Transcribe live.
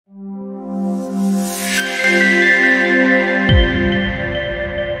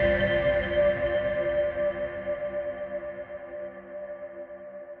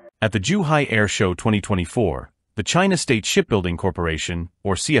At the Zhuhai Air Show 2024, the China State Shipbuilding Corporation,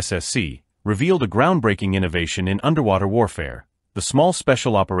 or CSSC, revealed a groundbreaking innovation in underwater warfare, the Small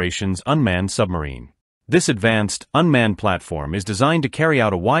Special Operations Unmanned Submarine. This advanced, unmanned platform is designed to carry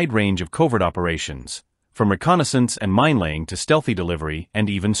out a wide range of covert operations, from reconnaissance and mine-laying to stealthy delivery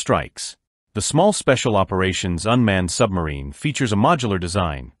and even strikes. The Small Special Operations Unmanned Submarine features a modular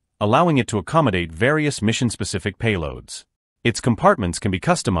design, allowing it to accommodate various mission-specific payloads. Its compartments can be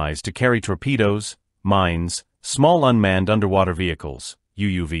customized to carry torpedoes, mines, small unmanned underwater vehicles,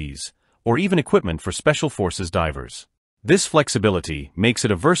 UUVs, or even equipment for Special Forces divers. This flexibility makes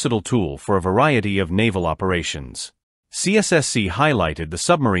it a versatile tool for a variety of naval operations. CSSC highlighted the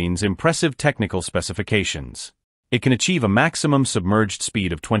submarine's impressive technical specifications. It can achieve a maximum submerged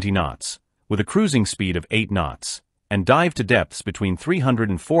speed of 20 knots, with a cruising speed of 8 knots, and dive to depths between 300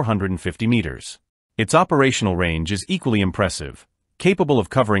 and 450 meters. Its operational range is equally impressive, capable of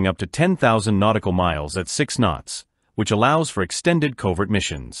covering up to 10,000 nautical miles at 6 knots, which allows for extended covert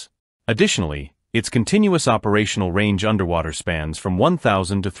missions. Additionally, its continuous operational range underwater spans from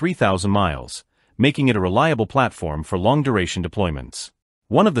 1,000 to 3,000 miles, making it a reliable platform for long-duration deployments.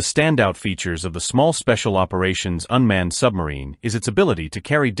 One of the standout features of the Small Special Operations Unmanned Submarine is its ability to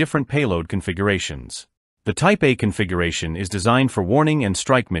carry different payload configurations. The Type A configuration is designed for warning and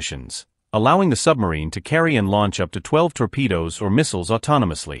strike missions, allowing the submarine to carry and launch up to 12 torpedoes or missiles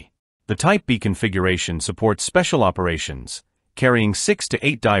autonomously. The Type B configuration supports special operations, carrying 6 to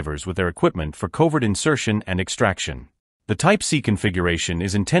 8 divers with their equipment for covert insertion and extraction. The Type C configuration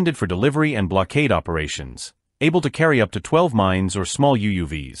is intended for delivery and blockade operations, able to carry up to 12 mines or small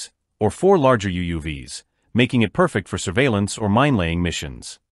UUVs, or 4 larger UUVs, making it perfect for surveillance or mine-laying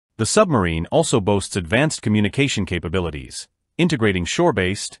missions. The submarine also boasts advanced communication capabilities, integrating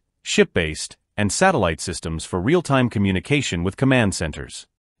shore-based, ship-based, and satellite systems for real-time communication with command centers.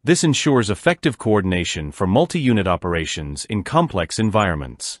 This ensures effective coordination for multi-unit operations in complex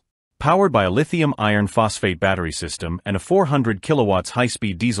environments. Powered by a lithium iron phosphate battery system and a 400 kilowatts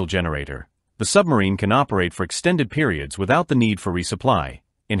high-speed diesel generator, the submarine can operate for extended periods without the need for resupply,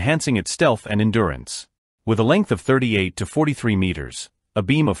 enhancing its stealth and endurance. With a length of 38 to 43 meters, a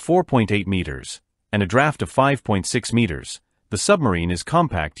beam of 4.8 meters, and a draft of 5.6 meters, the submarine is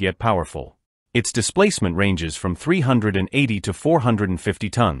compact yet powerful. Its displacement ranges from 380 to 450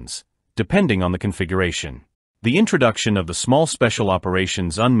 tons, depending on the configuration. The introduction of the Small Special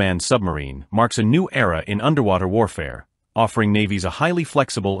Operations Unmanned Submarine marks a new era in underwater warfare, offering navies a highly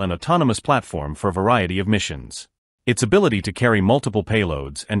flexible and autonomous platform for a variety of missions. Its ability to carry multiple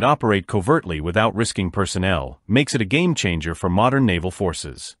payloads and operate covertly without risking personnel makes it a game-changer for modern naval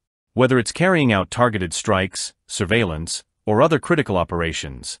forces. Whether it's carrying out targeted strikes, surveillance, or other critical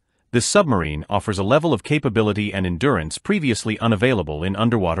operations, this submarine offers a level of capability and endurance previously unavailable in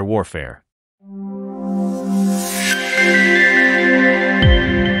underwater warfare.